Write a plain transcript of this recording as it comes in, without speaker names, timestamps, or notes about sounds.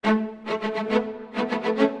Hi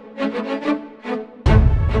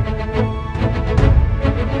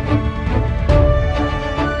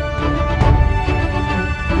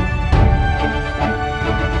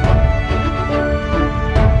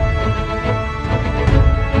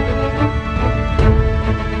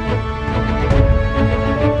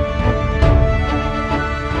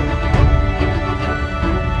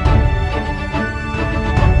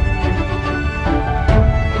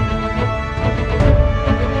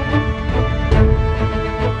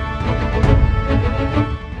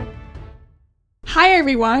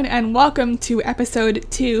everyone, and welcome to episode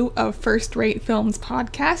 2 of First Rate Films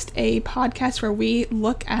Podcast, a podcast where we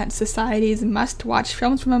look at society's must-watch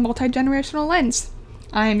films from a multi-generational lens.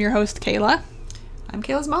 I am your host, Kayla. I'm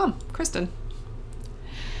Kayla's mom, Kristen.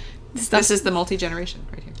 This is the multi-generation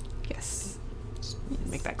right here. Yes. Just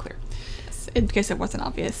make that clear. Yes. In case it wasn't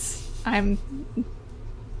obvious, I'm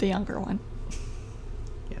the younger one.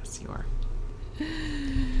 Yes, you are.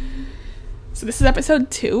 So this is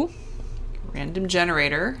episode 2. Random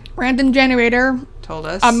generator told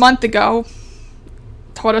us a month ago,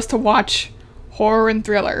 told us to watch horror and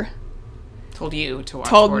thriller. Told you to watch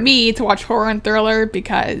Told me to watch horror and thriller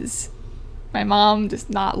because my mom does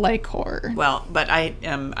not like horror. Well, but I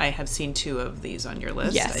have seen 2 of these on your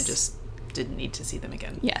list. Yes. I just didn't need to see them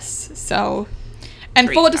again. Yes. So, and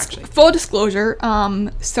 3, full disclosure,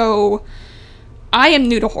 so I am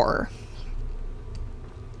new to horror.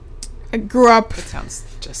 I grew up. It sounds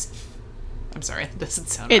just. I'm sorry, it doesn't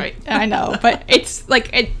sound right. I know, but it's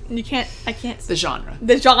like I can't. The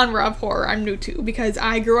genre of horror I'm new to because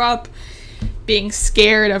I grew up being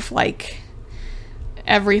scared of like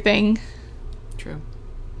everything. True.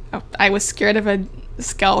 I was scared of a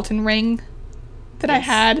skeleton ring that I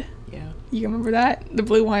had. Yeah. You remember that? The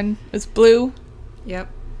blue one. It was blue.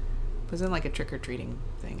 Yep. It was in like a trick-or-treating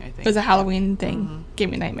thing, I think. It was a Halloween thing. Mm-hmm. Gave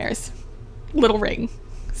me nightmares. Little ring.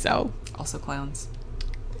 So. Also clowns.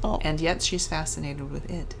 Oh. And yet she's fascinated with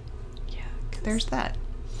it. Yeah. There's that.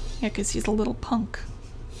 Yeah, because he's a little punk.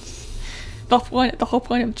 The whole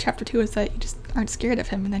point of chapter 2 is that you just aren't scared of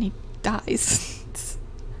him and then he dies.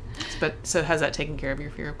 But so has that taken care of your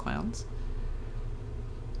fear of clowns?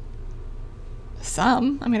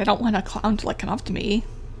 Some. I mean, I don't want a clown to like come up to me.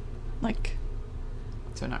 Like.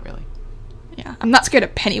 So not really. Yeah. I'm not scared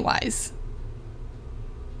of Pennywise.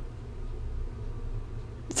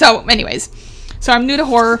 So, anyways. So I'm new to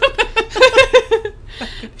horror. That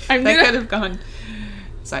could have gone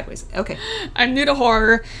sideways. Okay. I'm new to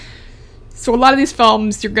horror. So a lot of these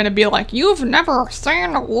films, you're going to be like, you've never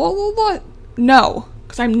seen blah, blah, blah. No,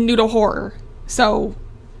 because I'm new to horror. So.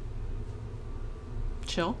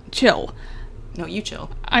 Chill. No, you chill.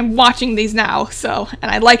 I'm watching these now, and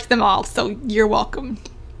I liked them all, so you're welcome.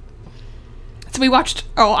 So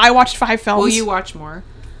I watched 5 films. Will you watch more?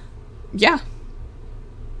 Yeah.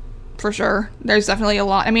 For sure. There's definitely a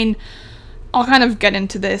lot. I mean, I'll kind of get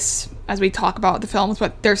into this as we talk about the films,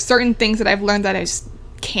 but there's certain things that I've learned that I just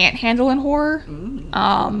can't handle in horror.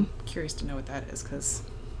 I'm curious to know what that is, because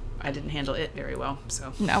I didn't handle it very well,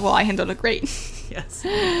 so. No, well, I handled it great. Yes.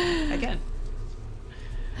 Again.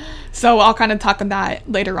 So I'll kind of talk on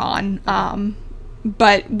that later on.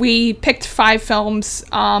 But we picked 5 films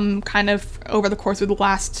kind of over the course of the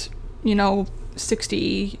last,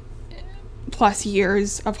 60 plus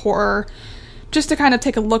years of horror, just to kind of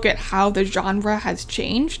take a look at how the genre has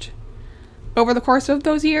changed over the course of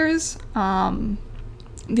those years.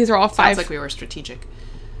 These are all 5. Sounds like we were strategic.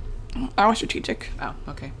 I was strategic. Oh,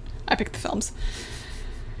 okay. I picked the films.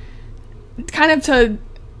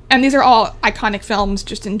 And these are all iconic films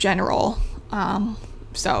just in general.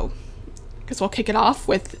 So, I guess we'll kick it off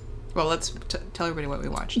with... Well, let's tell everybody what we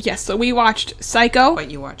watched. Yes, so we watched Psycho.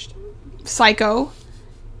 What you watched. Psycho,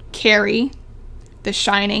 Carrie, The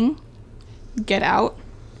Shining, Get Out,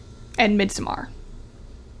 and Midsommar.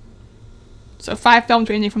 So 5 films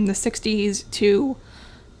ranging from the 60s to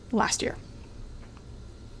last year.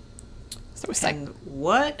 So it's like,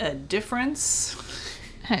 what a difference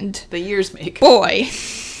and the years make. Boy.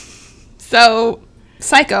 So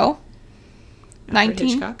Psycho,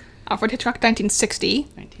 Alfred Hitchcock, 1960.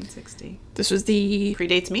 1960. This was the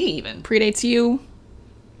predates me even. Predates you.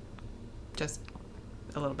 Just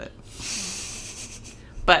a little bit.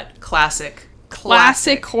 But classic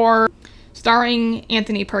horror, starring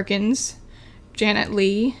Anthony Perkins, Janet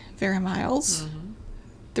Leigh, Vera Miles,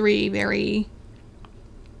 3 very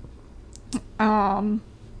famous.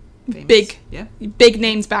 big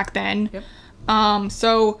names back then. Yep.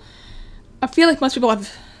 So I feel like most people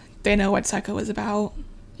they know what Psycho is about,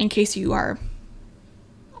 in case you are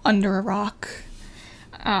under a rock.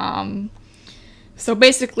 So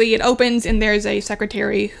basically, it opens and there's a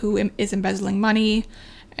secretary who is embezzling money,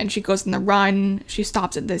 and she goes on the run. She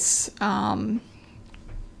stops at this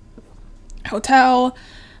hotel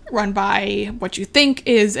run by what you think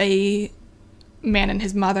is a man and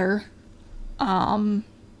his mother.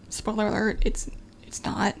 Spoiler alert, it's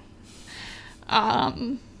not.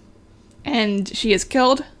 And she is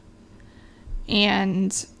killed,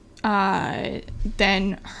 and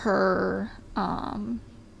then her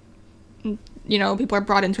people are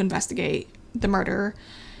brought in to investigate the murder,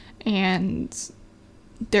 and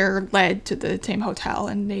they're led to the same hotel,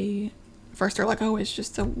 and they first are like, oh, it's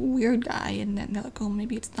just a weird guy, and then they're like, oh,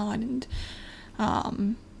 maybe it's not, and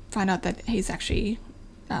find out that he's actually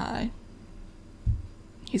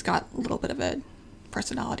he's got a little bit of a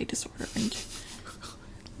personality disorder, and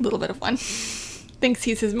a little bit of one. Thinks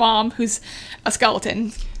he's his mom, who's a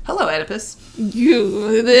skeleton. Hello, Oedipus.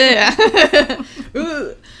 You.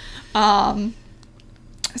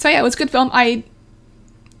 So yeah, it was a good film. I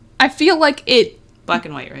feel like it... Black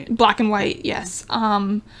and white, right? Black and white, yes.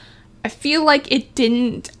 I feel like it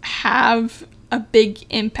didn't have a big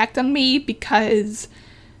impact on me because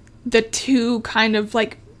the two kind of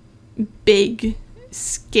like big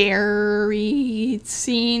scary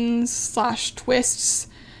scenes / twists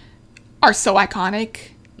are so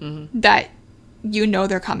iconic that you know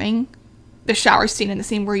they're coming. The shower scene and the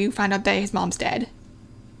scene where you find out that his mom's dead.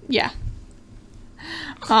 Yeah.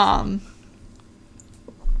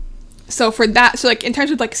 So for that, so like in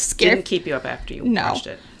terms of like scare, didn't keep you up after you watched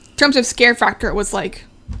it. In terms of scare factor, it was like,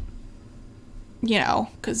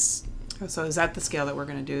 because. So is that the scale that we're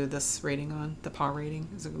going to do this rating on? The PAW rating?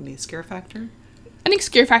 Is it going to be scare factor? I think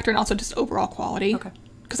scare factor and also just overall quality. Okay.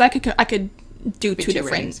 Because I could do two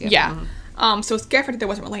different. Ratings, yeah. Mm-hmm. So scare factor, there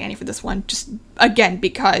wasn't really any for this one. Just again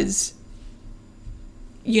because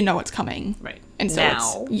you know it's coming. Right. And so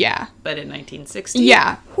now. Yeah. But in 1960.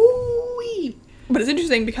 Yeah. Hoo-wee. But it's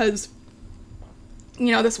interesting because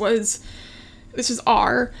this was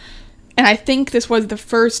R, and I think this was the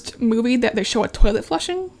first movie that they show a toilet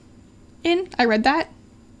flushing in. I read that.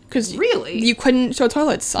 Because really? You couldn't show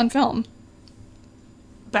toilets on film.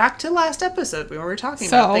 Back to last episode when we were talking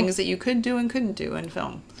about things that you could do and couldn't do in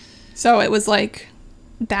film. So it was like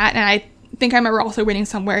that, and I think I remember also reading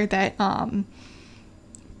somewhere that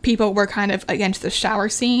people were kind of against the shower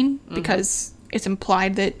scene because it's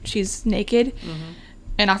implied that she's naked,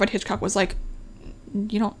 and Alfred Hitchcock was like,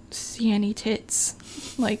 you don't see any tits,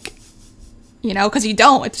 like, because you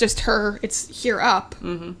don't, it's just her, it's here up,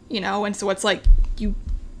 and so it's like, you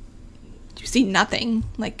see nothing,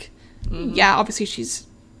 like, yeah, obviously she's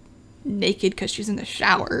naked because she's in the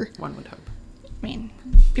shower. One would hope. I mean,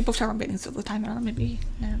 people shower bathing all the time. I don't know, maybe,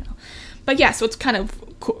 I don't know. But yeah, so it's kind of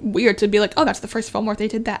weird to be like, oh, that's the first film where they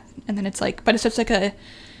did that. And then it's like, but it's just like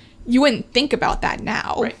you wouldn't think about that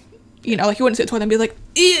now. Right. Like you wouldn't see a toilet and be like,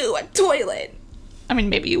 ew, a toilet. I mean,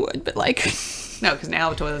 maybe you would, but like. No, because now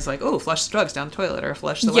the toilet's like, oh, flush the drugs down the toilet, or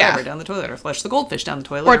flush the whatever down the toilet, or flush the goldfish down the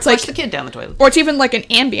toilet, or it's flush like, the kid down the toilet. Or it's even like an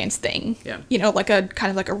ambience thing. Yeah. Like a kind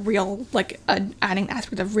of like a real, like adding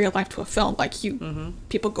aspect of real life to a film. Like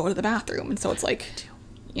people go to the bathroom, and so it's like,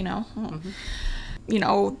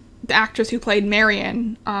 the actress who played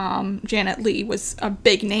Marion, Janet Leigh, was a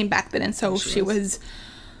big name back then, and so she was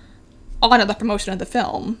on the promotion of the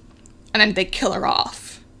film, and then they kill her off.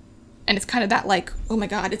 And it's kind of that, like, oh my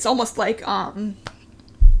god, it's almost like,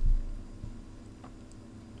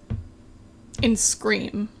 in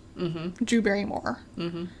Scream, Drew Barrymore,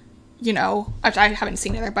 I haven't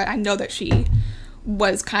seen her, but I know that she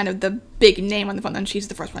was kind of the big name on the film, and she's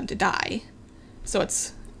the first one to die. So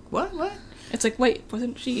it's... What? It's like, wait,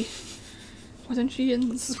 wasn't she in...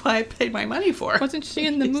 This is why I paid my money for. Wasn't she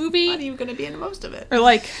in the movie? Not even going to be in most of it. Or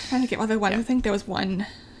like, trying to get other one. I think there was one...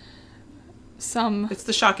 It's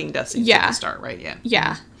the shocking death scene at the start, right? Yeah.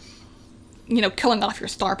 Yeah. Killing off your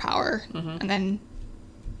star power. And then,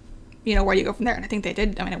 where do you go from there? And I think they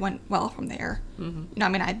did. I mean, it went well from there.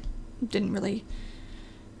 I didn't really...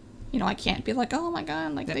 I can't be like, oh my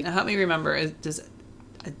god. Like, now, help me remember. I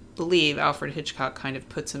believe Alfred Hitchcock kind of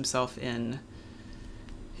puts himself in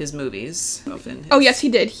his movies. Oh, yes, he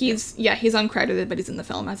did. He's uncredited, but he's in the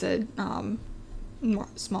film as a more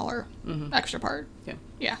smaller extra part. Yeah.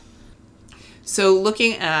 Yeah. So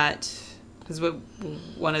looking at, because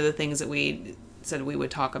one of the things that we said we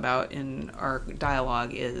would talk about in our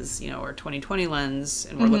dialogue is, our 2020 lens,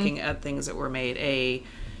 and we're looking at things that were made a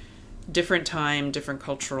different time, different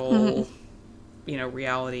cultural,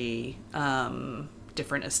 reality,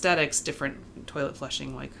 different aesthetics, different toilet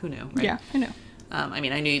flushing, like who knew, right? Yeah, I know. I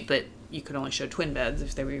knew that you could only show twin beds.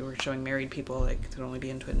 If they were showing married people, they could only be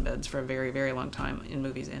in twin beds for a very, very long time in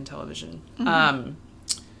movies and television. Mm-hmm.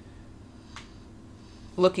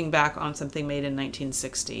 Looking back on something made in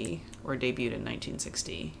 1960 or debuted in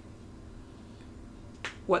 1960,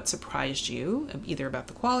 what surprised you, either about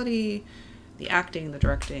the quality, the acting, the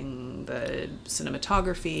directing, the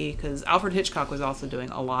cinematography? Because Alfred Hitchcock was also doing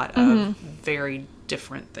a lot of very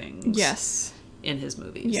different things. Yes. In his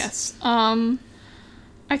movies. Yes. I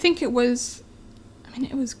think it was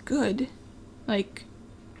good. Like,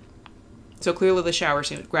 so clearly the shower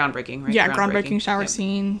scene, groundbreaking, right? Yeah, groundbreaking shower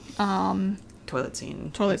scene. Toilet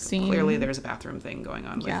scene. Clearly there's a bathroom thing going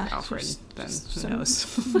on with Alfred. Then who knows?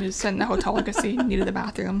 Just sitting in the hotel because he needed the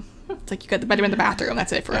bathroom. It's like you got the bedroom in the bathroom.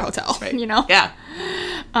 That's it for a hotel. Right. You know? Yeah.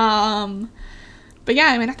 But yeah,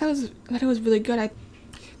 I mean, I thought it was really good.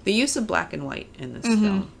 The use of black and white in this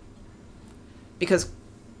film, because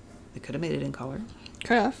they could have made it in color.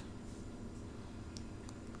 Could have.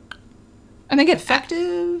 I think it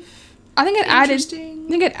effective. I think it added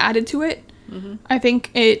to it. Mm-hmm. I think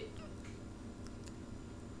it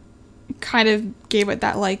kind of gave it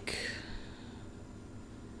that like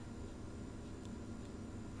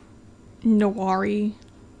noir-y.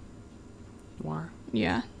 Noir.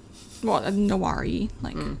 Yeah. Well, noir-y,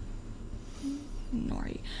 like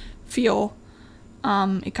noir-y feel.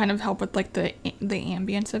 It kind of helped with like the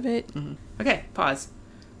ambience of it. Mm-hmm. Okay, pause.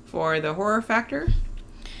 For the horror factor?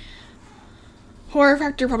 Horror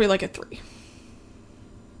factor, probably like a 3.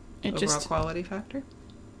 Overall quality factor?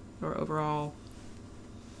 Or overall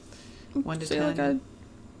 1 to 10? Like a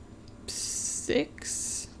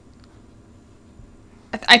 6.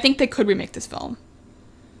 I think they could remake this film.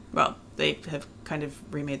 Well, they have kind of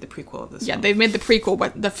remade the prequel of this film. Yeah, they've made the prequel,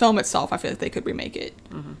 but the film itself, I feel like they could remake it.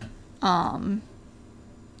 Mm-hmm.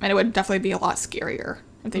 And it would definitely be a lot scarier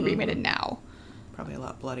if they remade it now. Probably a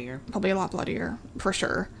lot bloodier. For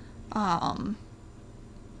sure. But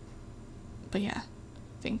yeah, I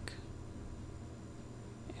think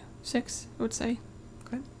 6, I would say.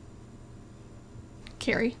 Okay.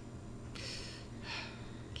 Carrie.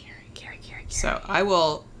 So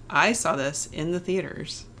I saw this in the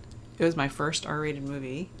theaters. It was my first R-rated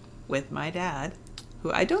movie with my dad,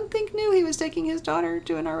 who I don't think knew he was taking his daughter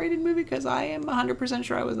to an R-rated movie, because I am 100%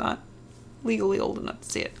 sure I was not legally old enough to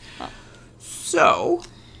see it. So,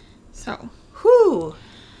 whew,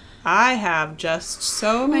 I have just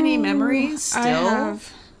so many memories still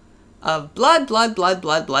of blood. There's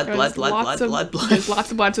lots of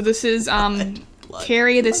blood. So this is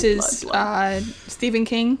Carrie. This is Stephen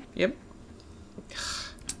King. Yep.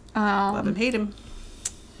 Love him, hate him.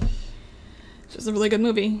 It's just a really good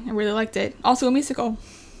movie. I really liked it. Also a musical.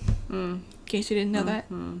 In case you didn't know that.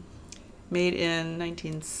 Made in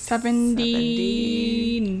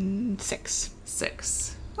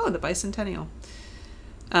 1976. Oh, the bicentennial.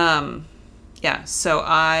 Yeah, so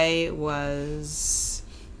I was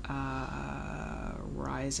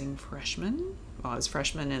rising freshman. Well, I was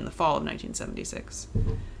freshman in the fall of 1976.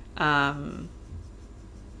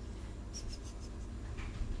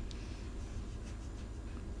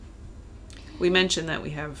 We mentioned that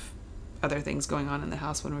we have other things going on in the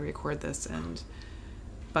house when we record this, and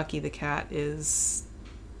Bucky the cat is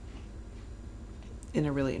in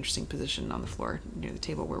a really interesting position on the floor near the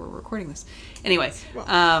table where we're recording this. Anyway,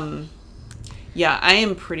 yeah, I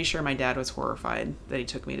am pretty sure my dad was horrified that he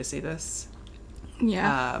took me to see this.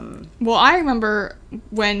 Yeah. Well, I remember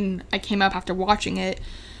when I came up after watching it,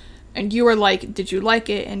 and you were like, did you like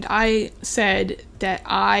it? And I said that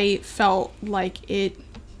I felt like it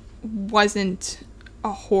wasn't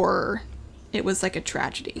a horror. It was like a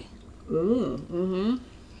tragedy. Mm-hmm.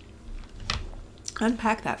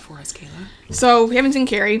 Unpack that for us, Kayla. So, we haven't seen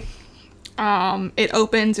Carrie. It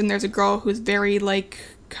opens and there's a girl who's very, like,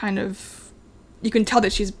 kind of... You can tell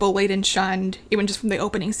that she's bullied and shunned, even just from the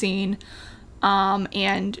opening scene.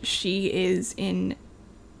 And she is in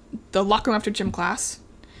the locker room after gym class.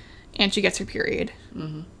 And she gets her period.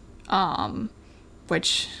 Mm-hmm.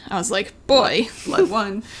 Which I was like, boy. Blood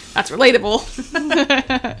one. That's relatable.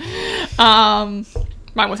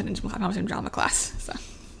 Mine wasn't in gym class. Mine was in drama class. So...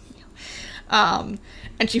 and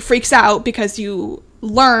she freaks out because you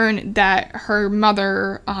learn that her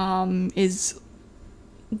mother is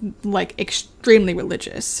like extremely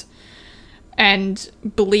religious and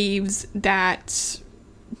believes that,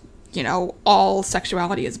 you know, all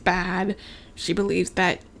sexuality is bad. She believes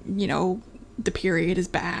that, you know, the period is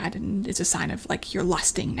bad and it's a sign of like you're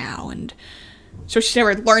lusting now, and so she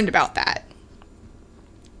never learned about that.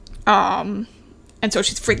 And so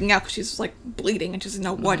she's freaking out because she's, like, bleeding and she doesn't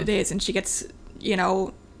know what it is. And she gets, you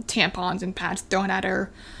know, tampons and pads thrown at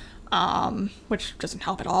her. which doesn't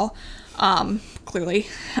help at all, clearly.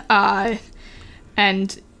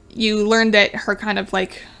 And you learn that her kind of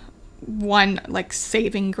like one like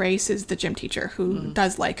saving grace is the gym teacher who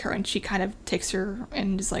does like her, and she kind of takes her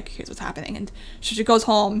and is like, here's what's happening. And so she goes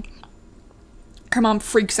home, her mom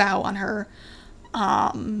freaks out on her,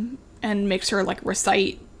 and makes her like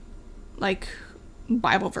recite like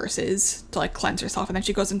Bible verses to like cleanse herself. And then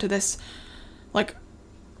she goes into this like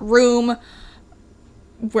room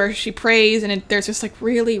where she prays, and there's this like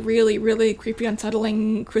really, really, really creepy,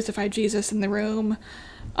 unsettling crucified Jesus in the room,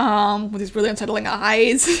 with his really unsettling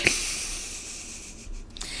eyes.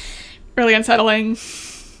 Really unsettling.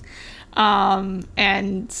 And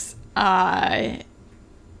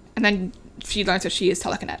then she learns that she is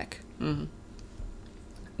telekinetic. Mm-hmm.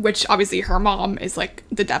 Which obviously her mom is like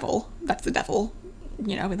the devil. That's the devil,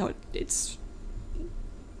 you know, even though it's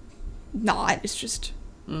not. It's just,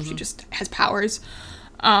 she just has powers.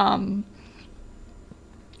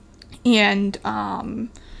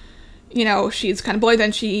 You know, she's kind of bullied.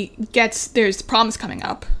 Then there's proms coming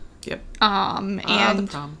up. Yep. And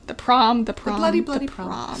the bloody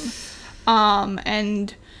prom.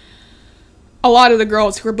 And a lot of the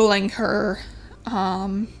girls who are bullying her,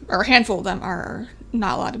 or a handful of them, are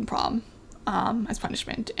not allowed in prom, as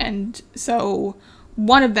punishment. And so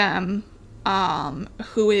one of them,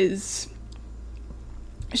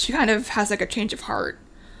 she kind of has like a change of heart,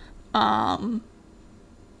 and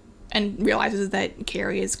realizes that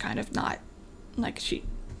Carrie is kind of not like she's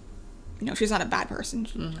not a bad person.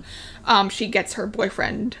 She gets her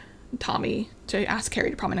boyfriend Tommy to ask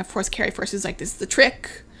Carrie to prom, and of course Carrie first is like, this is the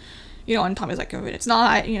trick, you know, and Tommy's like, oh, it's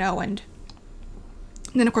not, you know. And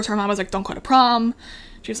then of course her mom was like, don't go to prom.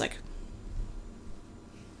 She was like,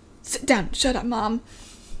 sit down, shut up, mom,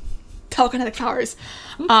 telekinetic powers.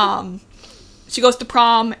 She goes to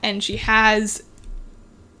prom, and she has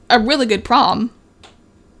a really good prom,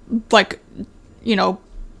 like, you know,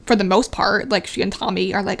 for the most part. Like, she and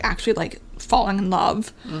Tommy are like actually like falling in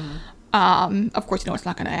love. Of course, you know it's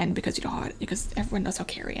not going to end because everyone knows how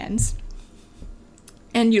Carrie ends.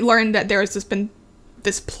 And you learn that there's been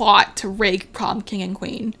this plot to rig prom king and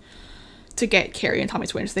queen to get Carrie and Tommy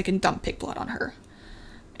to win so they can dump pig blood on her.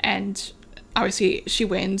 And obviously she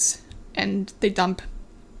wins, and they dump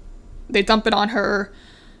it on her.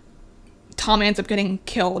 Tommy ends up getting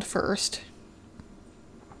killed first.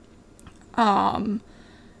 And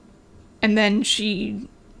then she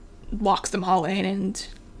locks them all in and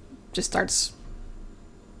just starts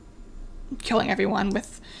killing everyone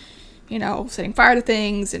with, you know, setting fire to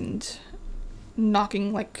things and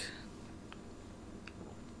knocking, like,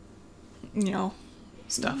 you know,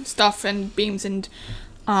 stuff and beams. And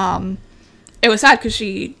it was sad because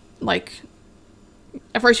she, like,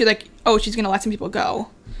 at first you're like, oh, she's gonna let some people go,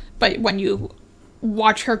 but when you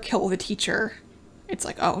watch her kill the teacher, it's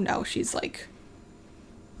like, oh no, she's like,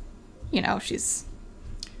 you know, she's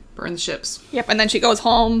burn the ships. Yep. And then she goes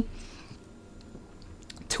home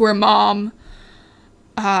to her mom,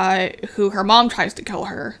 who her mom tries to kill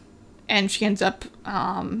her, and she ends up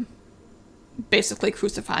basically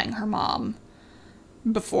crucifying her mom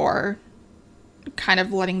before kind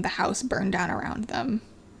of letting the house burn down around them,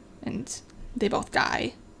 and they both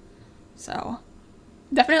die. So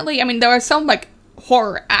definitely, I mean, there are some like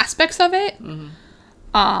horror aspects of it,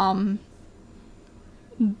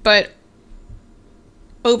 but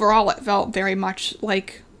overall it felt very much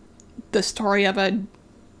like the story of a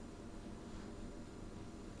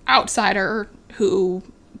outsider who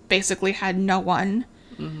basically had no one,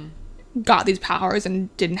 got these powers,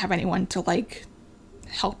 and didn't have anyone to like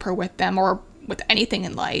help her with them or with anything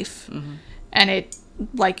in life. And it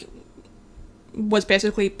like was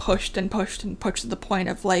basically pushed and pushed and pushed to the point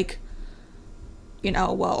of like, you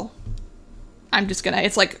know, well, I'm just gonna,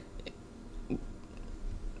 it's like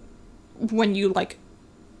when you like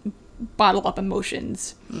bottle up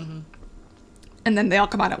emotions, and then they all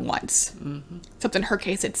come out at once. Except in her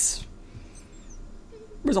case, it's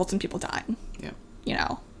results in people dying. Yeah. You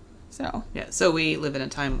know, so. Yeah, so we live in a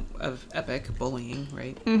time of epic bullying,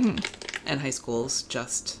 right? And high school's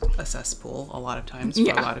just a cesspool a lot of times for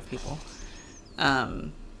a lot of people.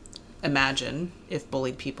 Imagine if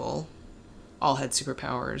bullied people all had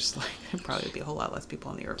superpowers, like there'd probably be a whole lot less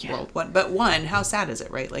people in the world. But how sad is it,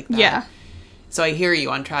 right? Like that. Yeah. So I hear you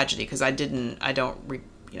on tragedy, because I didn't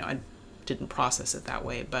process it that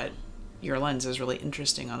way, but your lens is really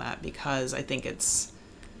interesting on that, because I think it's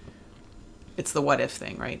the what if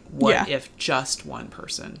thing, right? What if just one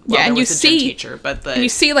person? Well, and you see gym teacher, but you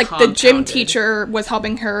see like the gym teacher was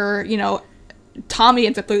helping her, you know, Tommy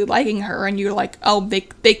ends up really liking her, and you're like, oh, they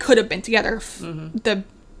could have been together. The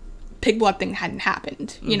pig blood thing hadn't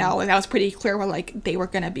happened, you know, and that was pretty clear where, like, they were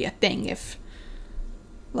going to be a thing if,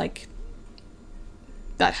 like,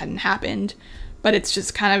 that hadn't happened. But it's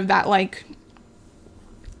just kind of that, like,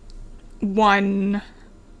 one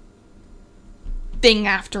thing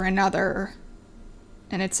after another,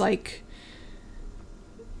 and it's like,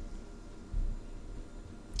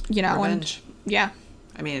 you know, revenge. And yeah,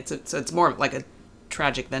 I mean, it's more like a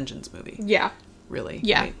tragic vengeance movie. Yeah. Really.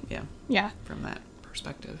 Yeah. Right? Yeah. Yeah. From that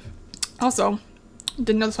perspective. Also,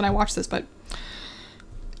 didn't know this when I watched this, but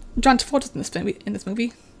John Travolta's in this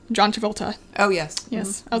movie. John Travolta. Oh, yes.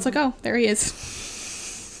 Yes. I was like, oh, there he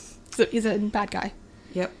is. He's a bad guy.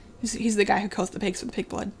 Yep. He's the guy who kills the pigs with the pig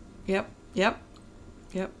blood. Yep.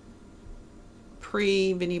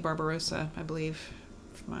 Pre-Vinnie Barbarossa, I believe.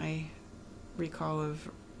 My recall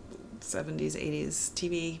of 70s, 80s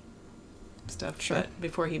TV stuff. Sure. But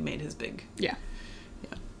before he made his big. Yeah.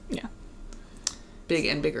 Big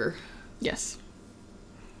and bigger. Yes.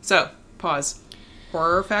 So, pause.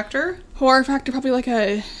 Horror factor? Horror factor, probably like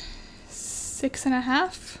a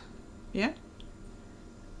 6.5. Yeah.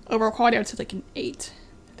 Overall quality, I would say like an 8.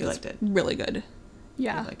 You liked it? Really good.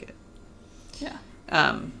 Yeah. I like it. Yeah.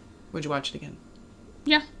 Would you watch it again?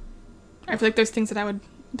 Yeah. I feel like there's things that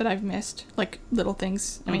I've missed, like little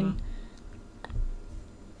things. I mean,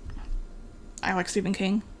 I like Stephen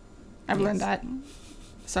King. I've learned that.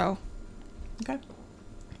 So. Okay.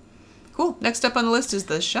 Cool. Next up on the list is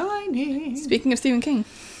The Shining. Speaking of Stephen King.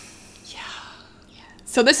 Yeah.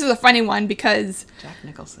 So this is a funny one because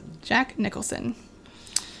Jack Nicholson.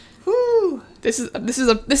 Woo. This is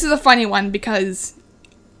a funny one because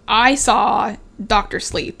I saw Dr.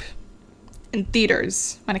 Sleep in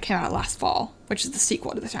theaters when it came out last fall, which is the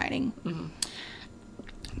sequel to The Shining. Mm-hmm.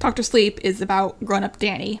 Dr. Sleep is about grown-up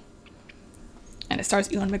Danny, and it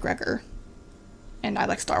stars Ewan McGregor, and I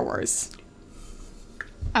like Star Wars.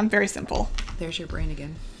 I'm very simple. There's your brain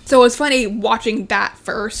again. So it was funny watching that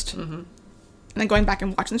first, mm-hmm. and then going back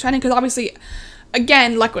and watching The Shining, because obviously,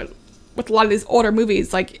 again, like with a lot of these older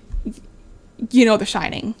movies, like, you know The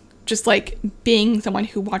Shining. Just like being someone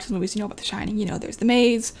who watches movies, you know about The Shining. You know, there's the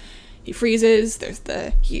maze, he freezes, there's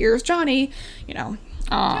here's Johnny, you know.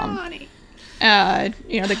 Johnny.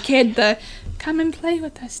 You know, the kid, come and play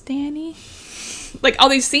with us, Danny. Like, all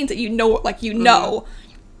these scenes that you know, like, you know.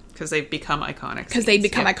 Because they've become iconic.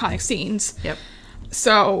 Iconic scenes. Yep.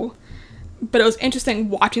 So, but it was interesting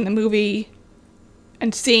watching the movie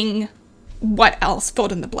and seeing what else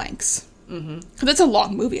filled in the blanks. Because it's a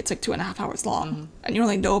long movie. It's like 2.5 hours long. And you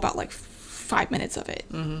only know about like 5 minutes of it.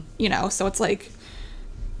 You know, so it's like,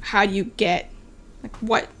 how do you get, like,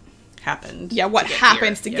 what happened? Yeah, what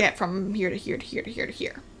happens to get from here to here to here to here to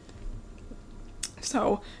here.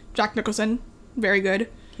 So, Jack Nicholson, very good.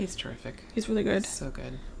 He's terrific. He's really good. So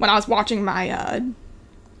good. When I was watching my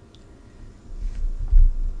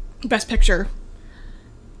Best Picture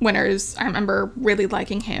winners, I remember really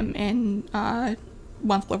liking him in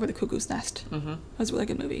One Flew Over the Cuckoo's Nest. That was a really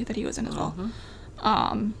good movie that he was in as well.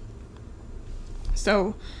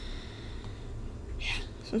 So, yeah,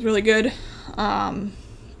 it was really good.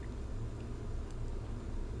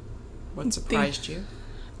 What surprised you?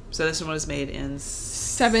 So this one was made in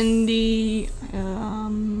 70,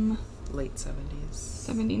 late 70s.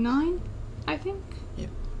 79, I think. Yep.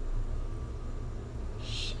 I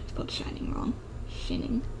spelled Shining wrong.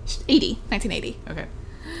 Shining. 1980. Okay.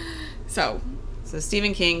 So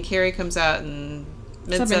Stephen King, Carrie comes out in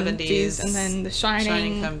mid-70s. And then The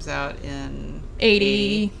Shining comes out in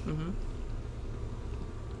 80.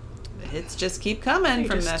 The hits just keep coming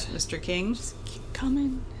from Mr. King. Just keep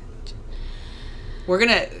coming. We're going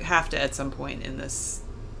to have to, at some point in this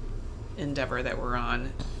endeavor that we're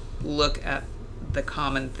on, look at the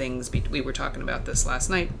common things. We were talking about this last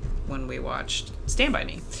night when we watched Stand By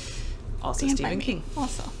Me. Also Stephen King.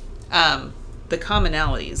 Also. The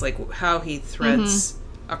commonalities, like how he threads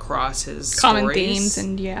across his common stories. Themes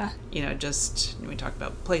and you know, just we talked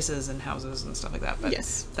about places and houses and stuff like that. But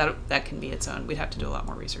yes, that can be its own. We'd have to do a lot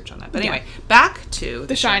more research on that. But anyway, back to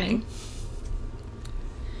The Shining.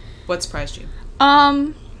 What surprised you?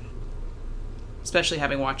 Especially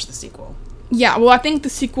having watched the sequel. Yeah, well, I think the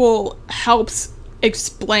sequel helps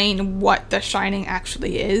explain what The Shining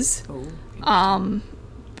actually is. Oh.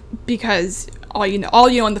 Because all you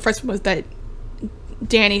know in the first one was that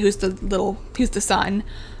Danny, who's the son,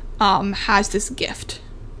 has this gift,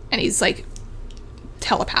 and he's like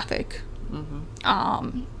telepathic.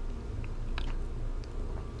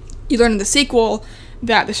 You learn in the sequel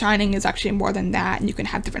that The Shining is actually more than that, and you can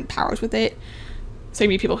have different powers with it. So you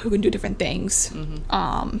meet people who can do different things.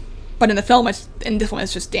 But in this one,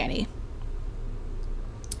 it's just Danny.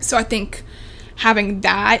 So I think having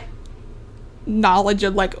that knowledge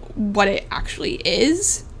of like what it actually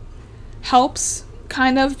is helps,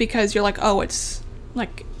 kind of, because you're like, oh, it's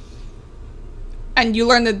like, and you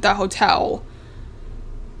learn that the hotel,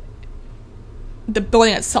 the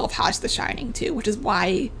building itself has the Shining too, which is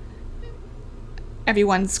why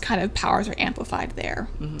everyone's kind of powers are amplified there.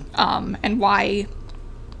 And why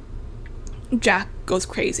Jack goes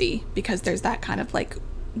crazy, because there's that kind of like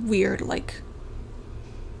weird like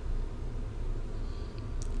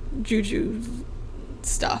juju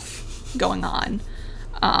stuff going on.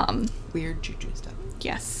 Weird juju stuff.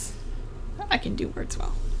 Yes, I can do words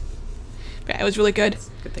well. But it was really good.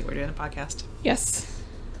 Good thing we're doing a podcast. Yes.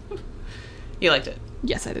 You liked it?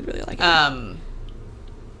 Yes, I did really like it.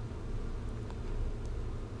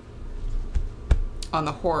 On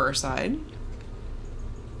the horror side,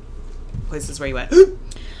 places where you went,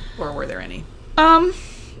 or were there any?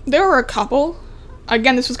 There were a couple.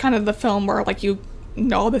 Again, this was kind of the film where like you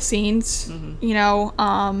know the scenes, you know.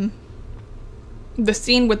 The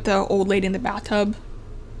scene with the old lady in the bathtub,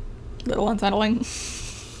 little unsettling.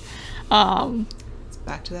 It's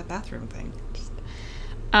back to that bathroom thing.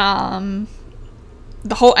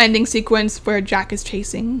 The whole ending sequence where Jack is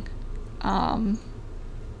chasing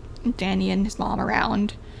Danny and his mom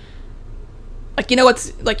around. Like, you know,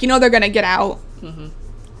 it's like, you know, they're gonna get out,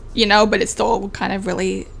 you know, but it's still kind of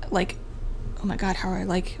really like, oh my god, how are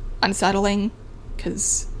like unsettling,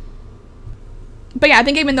 because, but yeah, I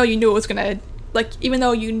think even though you knew it was gonna, like, even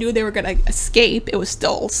though you knew they were gonna escape, it was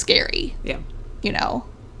still scary. Yeah. You know,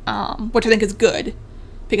 which I think is good,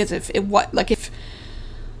 because if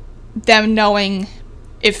them knowing,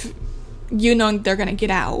 if you knowing they're gonna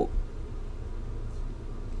get out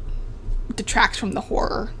detracts from the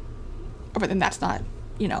horror, but then that's not,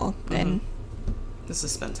 you know, then the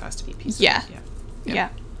suspense has to be peaceful. Yeah.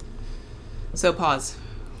 So pause.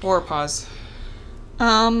 Horror pause.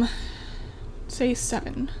 Say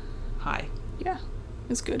 7. High. Yeah,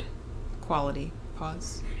 it's good. Quality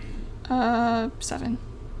pause. 7. 7.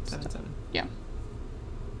 Yeah.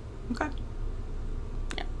 Okay.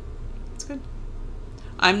 Yeah. That's good.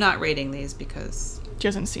 I'm not rating these because She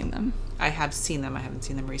hasn't seen them. I have seen them. I haven't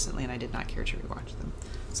seen them recently, and I did not care to rewatch them.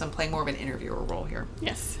 So I'm playing more of an interviewer role here.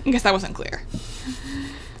 Yes. I guess that wasn't clear.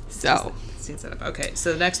 So. Scene setup. Okay,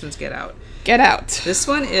 so the next one's Get Out. Get Out. This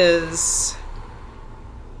one is...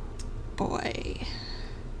 Boy.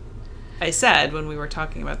 I said when we were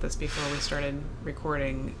talking about this before we started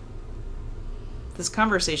recording, this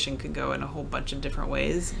conversation could go in a whole bunch of different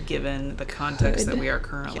ways given the context that we are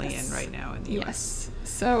currently in right now in the US. Yes.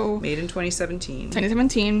 So. Made in 2017.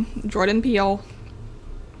 2017. Jordan Peele.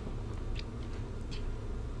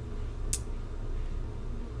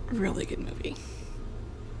 Really good movie.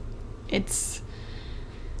 This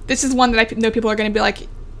is one that I know people are going to be like,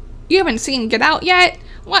 you haven't seen Get Out yet?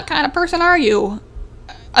 What kind of person are you?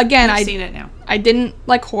 Again, I've seen it now. I didn't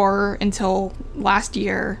like horror until last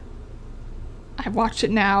year. I've watched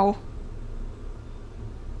it now.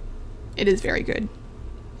 It is very good.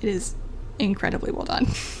 It is incredibly well done.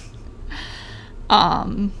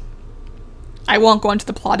 I won't go into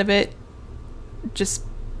the plot of it, just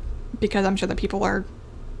because I'm sure that people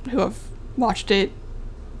who have watched it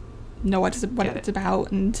know what it's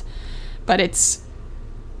about, but it's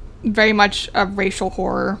very much a racial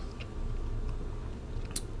horror.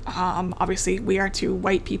 Obviously we are two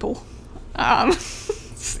white people,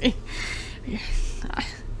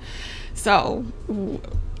 so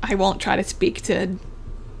I won't try to speak to,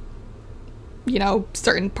 you know,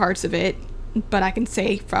 certain parts of it, but I can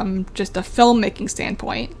say from just a filmmaking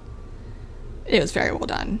standpoint, it was very well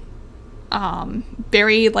done.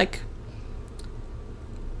 Very, like,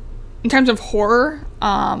 in terms of horror,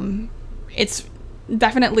 it's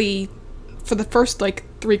definitely, for the first, like,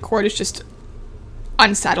 3/4, just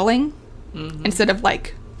unsettling, instead of,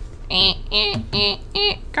 like,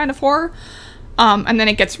 kind of horror. And then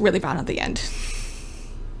it gets really violent at the end.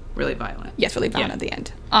 Really violent. Yes, really violent at the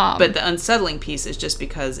end. But the unsettling piece is just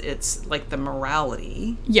because it's, like, the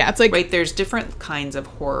morality. Yeah, it's like... Right, there's different kinds of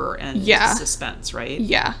horror and suspense, right?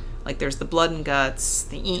 Yeah. Like, there's the blood and guts,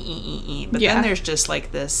 the but then there's just,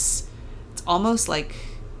 like, this... It's almost like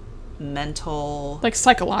mental... Like,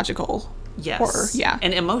 psychological horror. Yeah.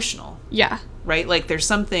 And emotional. Yeah. Right? Like, there's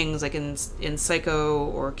some things, like, in Psycho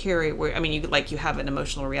or Carrie, where, I mean, you have an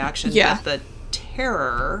emotional reaction. Yeah. But the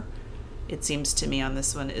terror, it seems to me on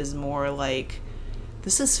this one, is more like,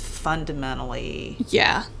 this is fundamentally...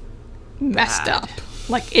 Yeah. Messed up.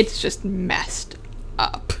 Like, it's just messed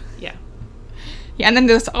up. Yeah. Yeah, and then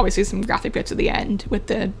there's obviously some graphic bits at the end with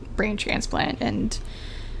the brain transplant and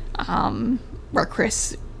where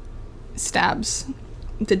Chris stabs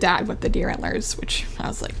the dad with the deer antlers, which I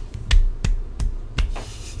was like,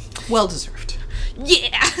 Well deserved.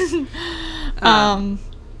 Yeah. Oh,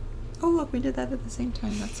 look, we did that at the same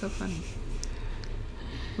time. That's so funny.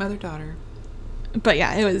 Mother-daughter. But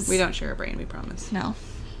yeah, it was... We don't share a brain, we promise. No.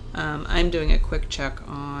 I'm doing a quick check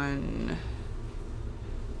on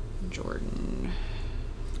Jordan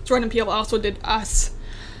Peele also did Us,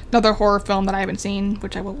 another horror film that I haven't seen,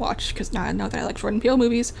 which I will watch because now I know that I like Jordan Peele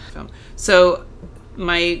movies. So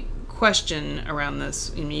my question around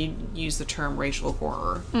this, you use the term racial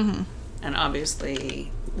horror, Mm-hmm. and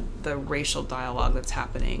obviously the racial dialogue that's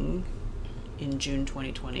happening in June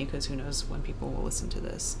 2020, because who knows when people will listen to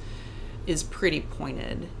this, is pretty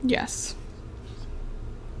pointed. Yes.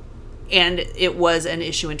 And it was an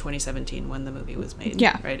issue in 2017 when the movie was made.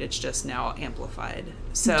 Yeah. Right? It's just now amplified.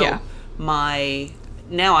 So yeah.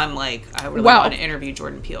 now I'm like, I really want to interview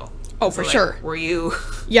Jordan Peele. Oh, for sure. Were you...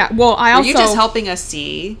 Yeah, well, were you just helping us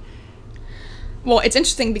see... Well, it's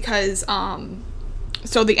interesting because,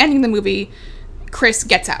 so the ending of the movie, Chris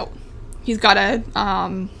gets out. He's got a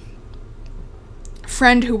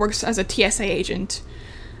friend who works as a TSA agent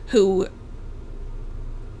who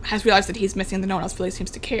has realized that he's missing, that no one else really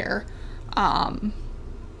seems to care, and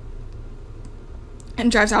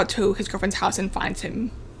drives out to his girlfriend's house and finds him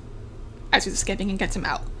as he's escaping and gets him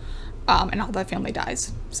out. And all the family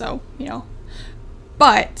dies. So,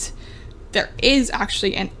 But there is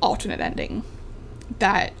actually an alternate ending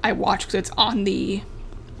that I watched because it's on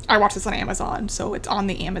I watched this on Amazon, so it's on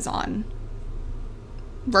the Amazon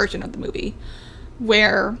version of the movie,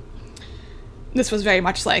 where this was very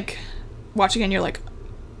much like watching and you're like,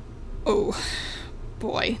 oh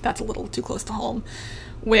boy, that's a little too close to home,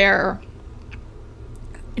 where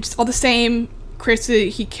it's all the same. Chris,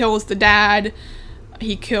 he kills the dad,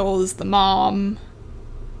 he kills the mom,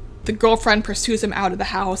 the girlfriend pursues him out of the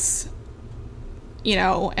house,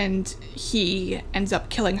 and he ends up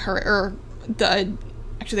killing her, or the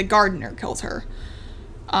gardener kills her,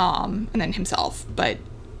 and then himself, but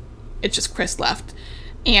it's just Chris left,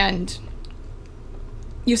 and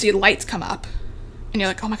you see lights come up, and you're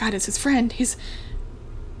like, oh my god, it's his friend,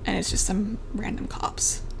 and it's just some random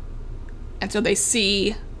cops, and so they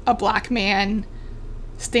see a black man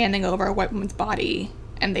standing over a white woman's body,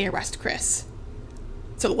 and they arrest Chris.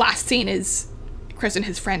 So the last scene is Chris and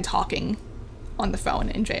his friend talking on the phone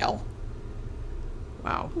in jail.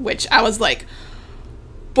 Wow. Which I was like,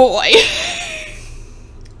 boy.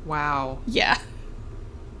 Wow. Yeah.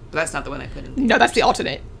 But that's not the one they put in. No, that's the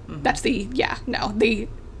alternate. Mm-hmm. That's the, yeah, no. The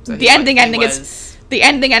ending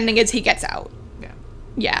is he gets out. Yeah.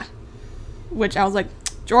 Yeah. Which I was like,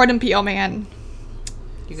 Jordan Peele, man.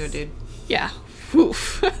 You go, dude. Yeah.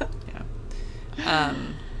 Oof. Yeah.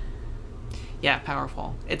 Yeah,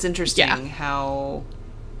 powerful. It's interesting how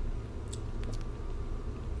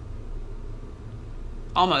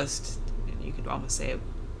you could almost say it.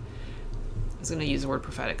 I was going to use the word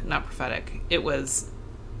prophetic, not prophetic. It was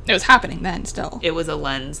happening then still. It was a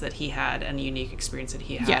lens that he had and a unique experience that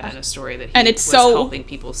he had and a story that he was helping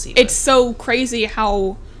people see. It's so crazy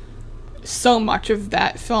how so much of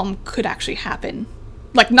that film could actually happen.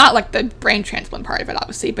 Like, not like the brain transplant part of it,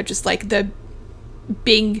 obviously, but just like the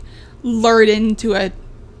being lured into a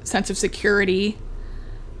sense of security,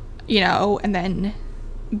 and then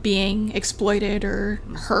being exploited or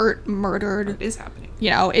hurt, murdered. It is happening.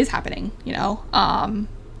 Is happening, and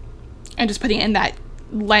just putting it in that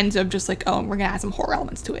lens of just like, oh, we're gonna add some horror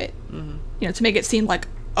elements to it, to make it seem like,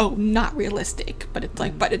 oh, not realistic, but it's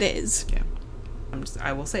like, but it is. Yeah.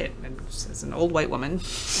 I will say it, as an older white woman,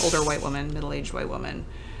 middle-aged white woman,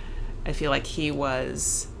 I feel like he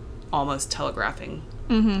was almost telegraphing,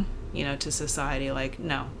 to society, like,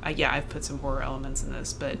 no, I've put some horror elements in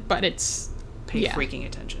this, but it's pay freaking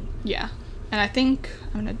attention. Yeah. And I think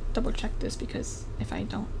I'm gonna double check this, because if I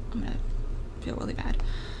don't, I'm gonna feel really bad.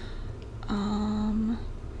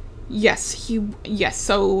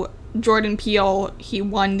 So Jordan Peele, he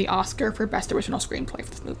won the Oscar for Best Original Screenplay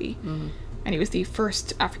for this movie. And he was the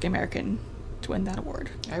first African American to win that award.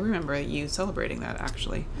 I remember you celebrating that,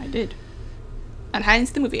 actually. I did. And I hadn't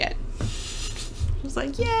seen the movie yet. I was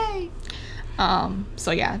like, yay! So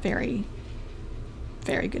yeah, very,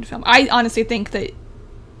 very good film. I honestly think that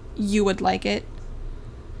you would like it,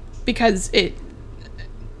 because the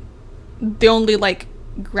only like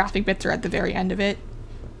graphic bits are at the very end of it.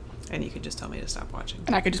 And you could just tell me to stop watching.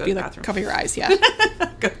 And I could just be like, cover your eyes, yeah.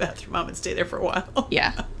 Go to the bathroom, Mom, and stay there for a while.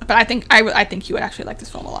 Yeah. But I think you would actually like this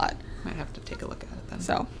film a lot. Might have to take a look at it then.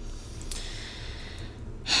 So.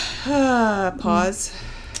 Pause.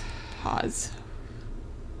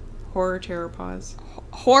 Horror, terror, pause.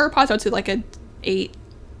 Horror, pause, I would say like a 8.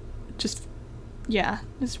 Just, yeah.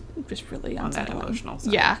 It's just really on that emotional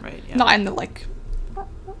side. Yeah. Right. Yeah. Not in the like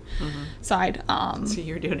side. So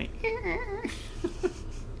you're doing it.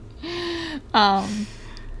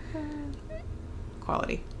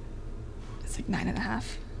 Quality. It's like 9.5.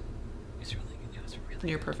 It's really good. It was really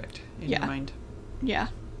You're perfect in Yeah. your mind. Yeah.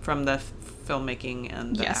 From the filmmaking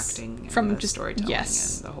and the Yes. acting and From the just- storytelling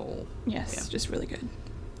yes. and the whole... Yes. Yeah. Just really good.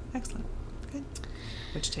 Excellent. Good.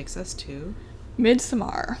 Which takes us to...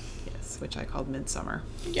 Midsommar. Yes, which I called Midsommar.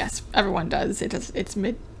 Yes, everyone does. It's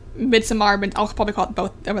Midsommar, but I'll probably call it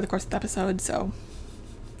both over the course of the episode. So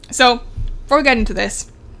before we get into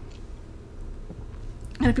this,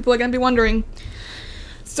 and people are going to be wondering,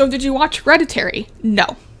 so did you watch Hereditary?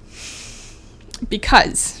 No.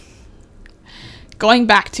 Because going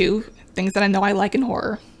back to things that I know I like in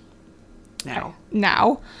horror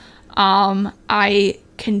now, I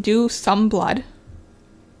can do some blood.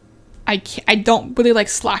 I don't really like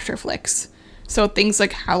slasher flicks. So things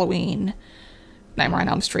like Halloween, Nightmare on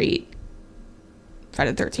Elm Street,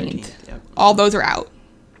 Friday the 13th. Yep. All those are out.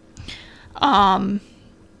 I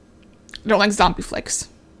don't like zombie flicks.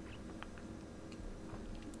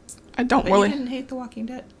 I don't But really... you didn't hate The Walking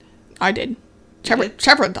Dead? I did. You did?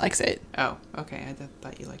 Trevor likes it. Oh, okay. I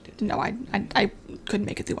thought you liked it too. No, I couldn't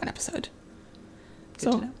make it through one episode. Good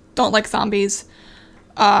to So, know. don't like zombies.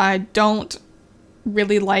 Don't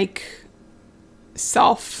really like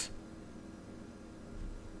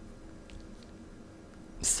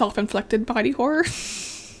self-inflicted body horror.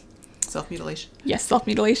 Self-mutilation. Yes,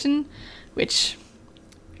 self-mutilation, which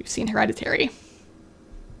if you've seen Hereditary,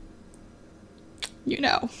 you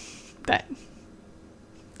know that,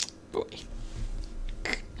 boy.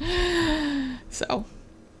 So,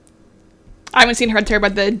 I haven't seen Hereditary,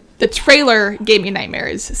 but the trailer gave me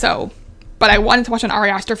nightmares, so, but I wanted to watch an Ari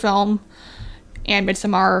Aster film, and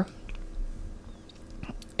Midsommar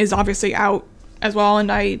is obviously out as well,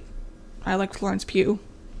 and I like Florence Pugh,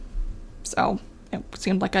 so it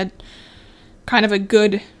seemed like a kind of a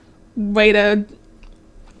good way to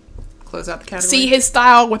Close out the category. see his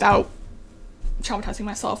style without traumatizing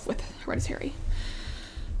myself with Hereditary.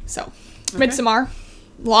 So, Okay. Midsommar,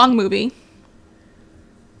 long movie,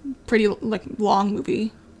 pretty long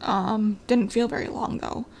movie. Didn't feel very long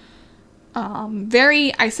though.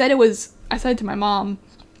 I said to my mom,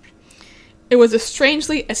 it was a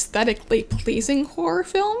strangely aesthetically pleasing horror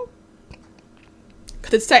film.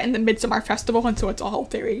 Because it's set in the Midsommar Festival, and so it's all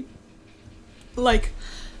very, like,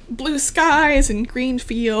 blue skies and green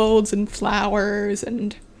fields and flowers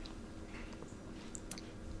and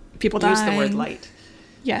people dying. Use the word light.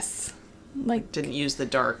 Yes. Like, Didn't use the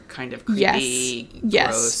dark kind of creepy, yes.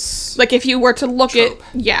 gross. Like, if you were to look trope.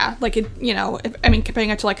 like, comparing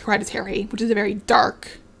it to, like, Hereditary, which is a very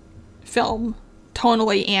dark film,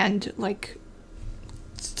 tonally and, like,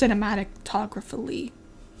 cinematographically.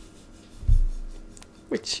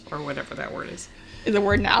 Which Or whatever that word is. is a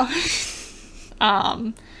word now.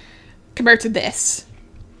 Compared to this,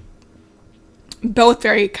 both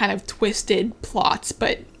very kind of twisted plots,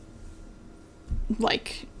 but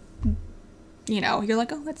like, you're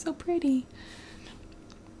like, oh, that's so pretty.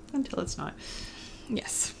 Until it's not.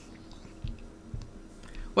 Yes.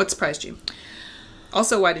 What surprised you?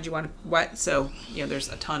 Also, why did you want to... So, there's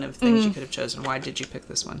a ton of things you could have chosen. Why did you pick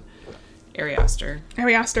this one? Ari Aster.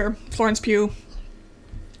 Ari Aster, Florence Pugh.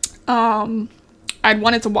 I'd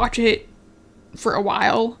wanted to watch it for a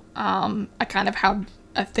while. I kind of have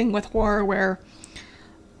a thing with horror where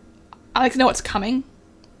I like to know what's coming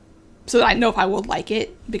so that I know if I will like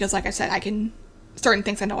it, because like I said, certain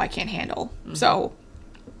things I know I can't handle. Mm-hmm. So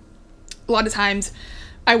a lot of times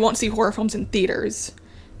I won't see horror films in theaters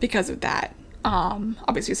because of that.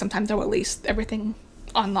 Obviously sometimes I'll release everything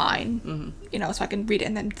online, so I can read it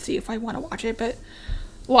and then see if I want to watch it, but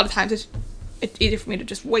a lot of times it's easier for me to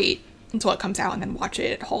just wait until it comes out and then watch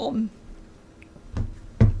it at home.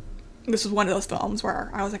 This was one of those films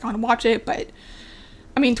where I was like, I want to watch it, but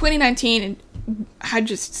 2019 had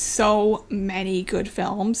just so many good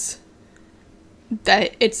films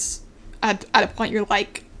that it's at a point you're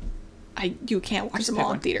like, you can't watch them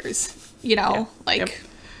all in theaters, Yeah. like, Yep.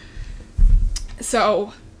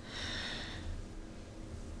 So,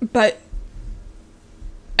 and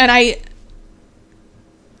I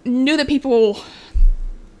knew that people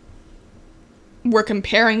were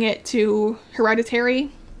comparing it to Hereditary,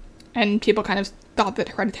 and people kind of thought that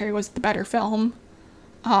Hereditary was the better film.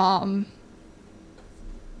 So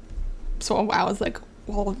I was like,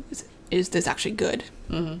 well, is this actually good?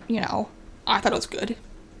 Mm-hmm. I thought it was good.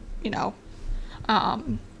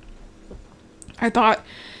 I thought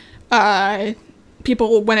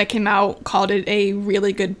people, when it came out, called it a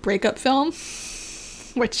really good breakup film,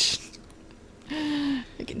 which I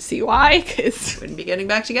can see why, because Wouldn't be getting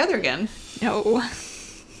back together again. No.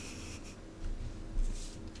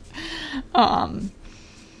 Um,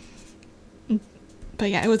 but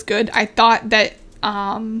yeah, it was good. I thought that,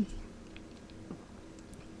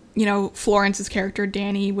 you know, Florence's character,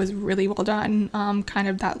 Danny, was really well done. Kind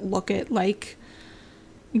of that look at, like,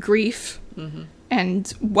 grief and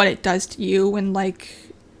what it does to you, and, like,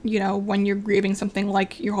 you know, when you're grieving something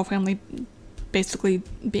like your whole family basically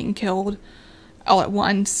being killed all at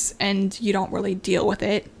once, and you don't really deal with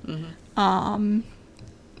it.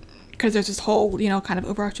 Because there's this whole, you know, kind of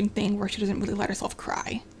overarching thing where she doesn't really let herself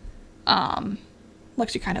cry. Like,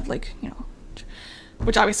 she kind of, like, you know,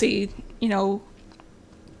 which obviously, you know,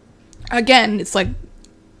 again, it's like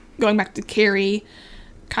going back to Carrie,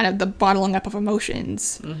 kind of the bottling up of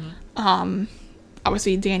emotions.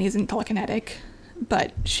 Obviously, Danny isn't telekinetic,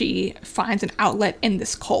 but she finds an outlet in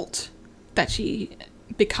this cult that she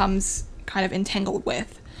becomes kind of entangled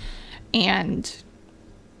with. And,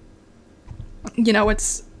 you know,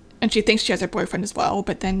 and she thinks she has her boyfriend as well,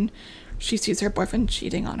 but then she sees her boyfriend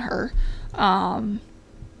cheating on her. And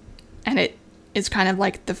it is kind of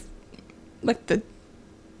like the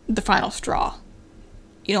final straw,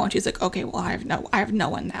 you know, and she's like, okay, well, I have no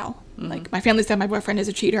one now. Like, my family said my boyfriend is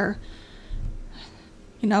a cheater,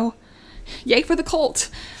 you know, yay for the cult.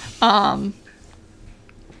 And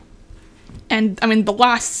I mean, the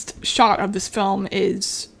last shot of this film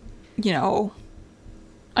is, you know,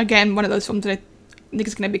 again, one of those films that I think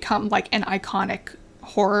is going to become like an iconic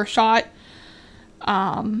horror shot,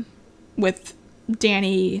 with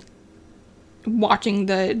Danny watching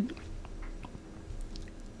the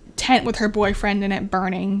tent with her boyfriend in it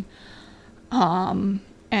burning.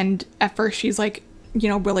 And at first she's like, you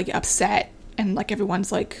know, really upset, and like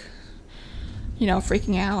everyone's like, you know,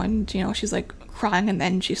 freaking out, and, you know, she's like crying, and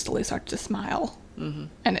then she slowly starts to smile. And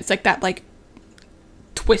it's like that, like,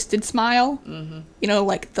 twisted smile, you know,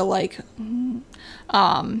 like the, like,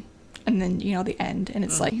 and then, you know, the end, and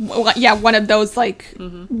it's like, well, yeah, one of those, like,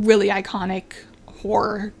 really iconic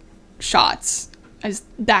horror shots as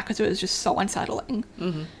that, because it was just so unsettling.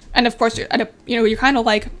 And of course, you know, you're kind of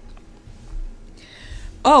like,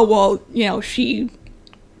 oh, well, you know, she's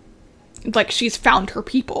found her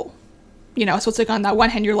people, you know, so it's like, on that one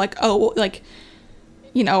hand, you're like, oh, like,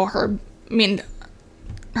 you know, her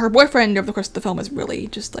boyfriend over the course of the film is really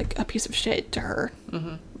just, like, a piece of shit to her.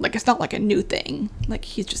 Like, it's not, like, a new thing. Like,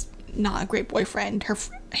 he's just not a great boyfriend.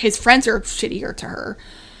 His friends are shittier to her,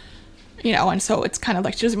 you know, and so it's kind of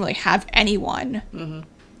like she doesn't really have anyone,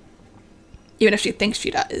 even if she thinks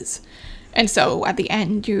she does. And so at the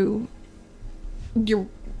end, you're, you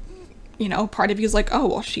know, part of you is like, oh,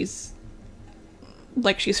 well, she's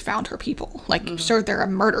found her people. Like, sure, they're a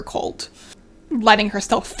murder cult, letting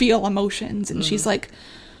herself feel emotions, and she's, like,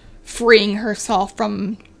 freeing herself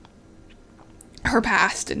from her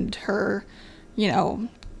past and her, you know,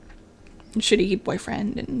 shitty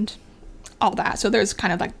boyfriend and all that. So there's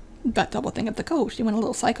kind of, like, that double thing of, like, oh, she went a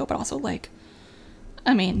little psycho, but also, like,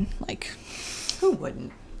 I mean, like, who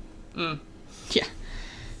wouldn't? Yeah.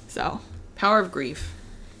 So. Power of grief,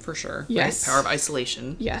 for sure. Yes. Right? Power of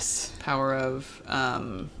isolation. Yes. Power of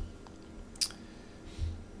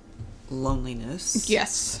loneliness.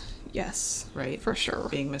 Yes. Yes. Right? For sure.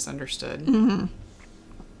 Being misunderstood.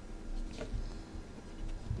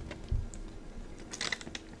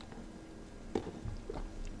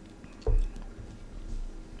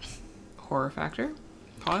 Horror factor?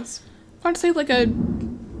 Pause. I would say, like, a...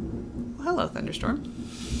 Well, hello, thunderstorm.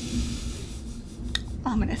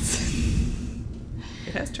 Ominous.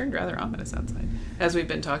 It has turned rather ominous outside, as we've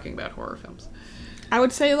been talking about horror films. I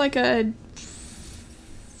would say, like, a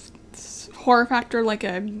horror factor, like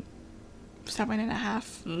a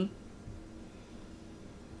 7.5.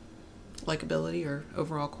 Likability or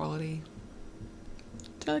overall quality?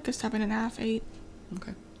 I'd say, like, a 7.5, 8.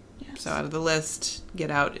 Okay. Yes. So out of the list,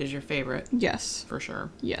 Get Out is your favorite. Yes. For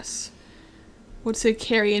sure. Yes. Would say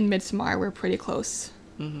Carrie and Midsommar were pretty close.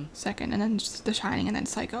 Second, and then just The Shining, and then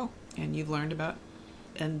Psycho. And you've learned about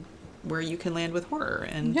and where you can land with horror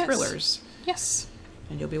and thrillers. Yes.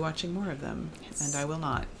 And you'll be watching more of them. Yes. And I will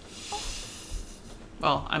not.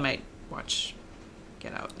 Well, I might watch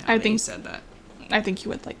Get Out now I that think you said that. I think you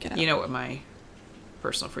would like Get Out. You know what my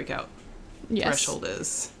personal freak out threshold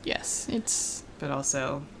is. Yes, it's... But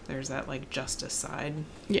also, there's that, like, justice side.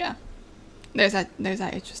 Yeah. There's that,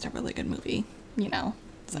 it's just a really good movie, you know?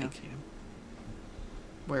 It's like... Yeah.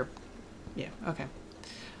 Where, yeah, okay.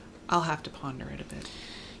 I'll have to ponder it a bit.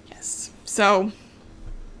 Yes. So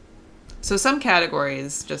some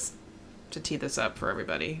categories, just to tee this up for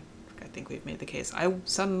everybody, I think we've made the case.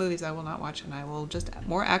 Some movies I will not watch, and I will just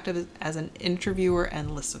more active as an interviewer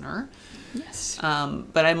and listener. Yes.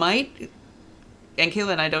 But I might and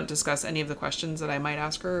Kayla and I don't discuss any of the questions that I might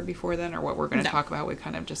ask her before then or what we're going to talk about. We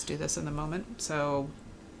kind of just do this in the moment. So,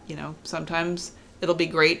 sometimes it'll be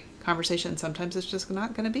great conversation. Sometimes it's just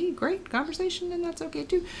not going to be great conversation, and that's okay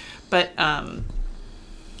too. But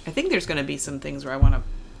I think there's going to be some things where I want to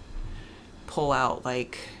pull out,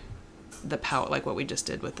 like the power, like what we just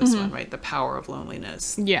did with this one, right? The power of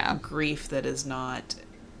loneliness. Yeah. Grief that is not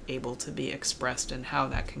able to be expressed and how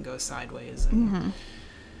that can go sideways. And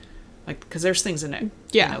like, because there's things in it.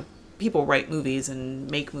 Yeah. People write movies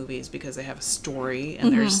and make movies because they have a story,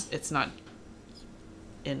 and it's not,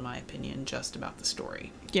 in my opinion, just about the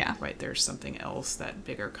story. Yeah. Right. There's something else, that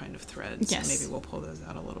bigger kind of thread. Yes. So maybe we'll pull those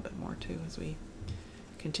out a little bit more too as we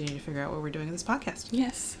continue to figure out what we're doing in this podcast.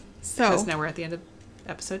 Yes. So because now we're at the end of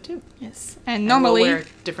episode 2. Yes. And normally we'll wear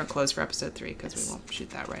different clothes for episode 3 because we won't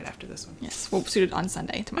shoot that right after this one. Yes. We'll shoot it on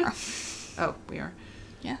Sunday tomorrow. Oh, we are?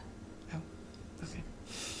 Yeah. Oh, okay.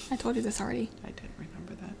 I told you this already. I didn't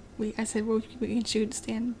remember that. I said we can shoot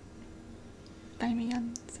Stand By Me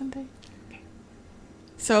on Sunday. Okay.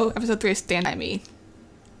 So episode 3 is Stand By Me.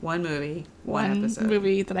 One movie, one episode.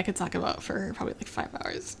 Movie that I could talk about for probably like 5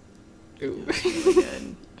 hours. Ooh, it was really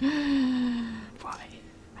good. Why?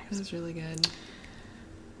 It was really good.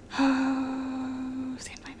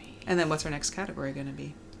 Stand By Me. And then what's our next category going to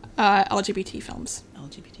be? LGBT films.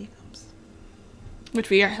 LGBT films. Which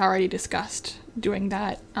we already discussed doing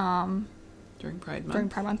that During Pride Month. during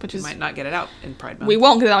Pride Month, which We is... might not get it out in Pride Month. We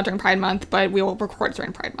won't get it out during Pride Month, but we will record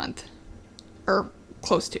during Pride Month. Or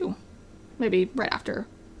close to. Maybe right after.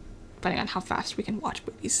 Depending on how fast we can watch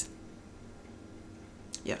movies.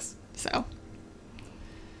 Yes. So.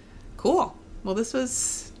 Cool. Well, this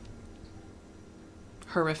was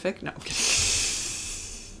horrific. No. It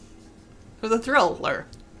was a thriller.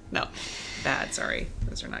 No. Bad, sorry.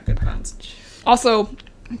 Those are not good puns. Also,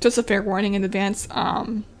 just a fair warning in advance,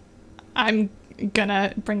 I'm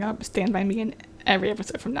gonna bring up Stand By Me in every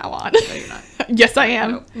episode from now on. No, you're not. Yes, I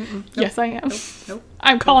am. Nope. Nope. Yes, I am. Nope.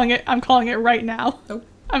 I'm calling it right now. Nope.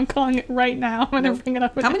 I'm calling it right now. I'm gonna bring it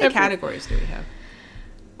up. How many categories do we have?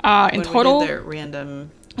 In when total, we did the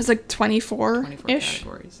random it's like 24-ish.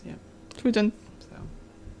 categories. Yeah. We've done. So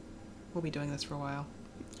we'll be doing this for a while.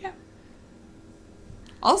 Yeah.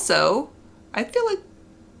 Also, I feel like,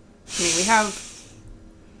 we have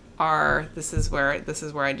our, this is where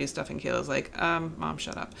I do stuff and Kayla's like, Mom,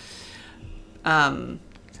 shut up.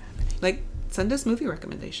 Like, send us movie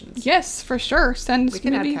recommendations. Yes, for sure. Send us We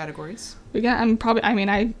can movie. add categories.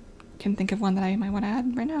 I can think of one that I might want to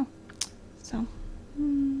add right now. So.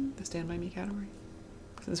 The Stand By Me category.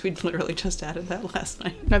 Since we literally just added that last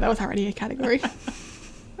night. No, that was already a category.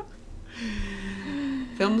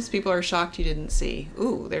 Films people are shocked you didn't see.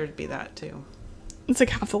 Ooh, there'd be that too. It's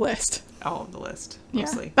like half the list. All of the list, Yeah.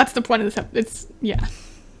 mostly. That's the point of this. Yeah.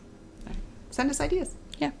 Right. Send us ideas.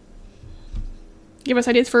 Yeah. Give us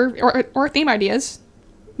ideas or theme ideas.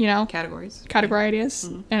 Categories. Category ideas.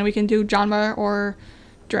 Mm-hmm. And we can do genre or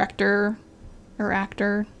director or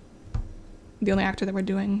actor. The only actor that we're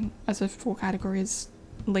doing as a full category is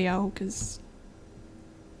Leo, because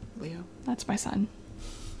Leo. that's my son.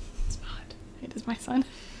 It's not. It is my son.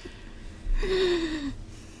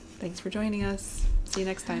 Thanks for joining us. See you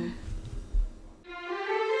next time.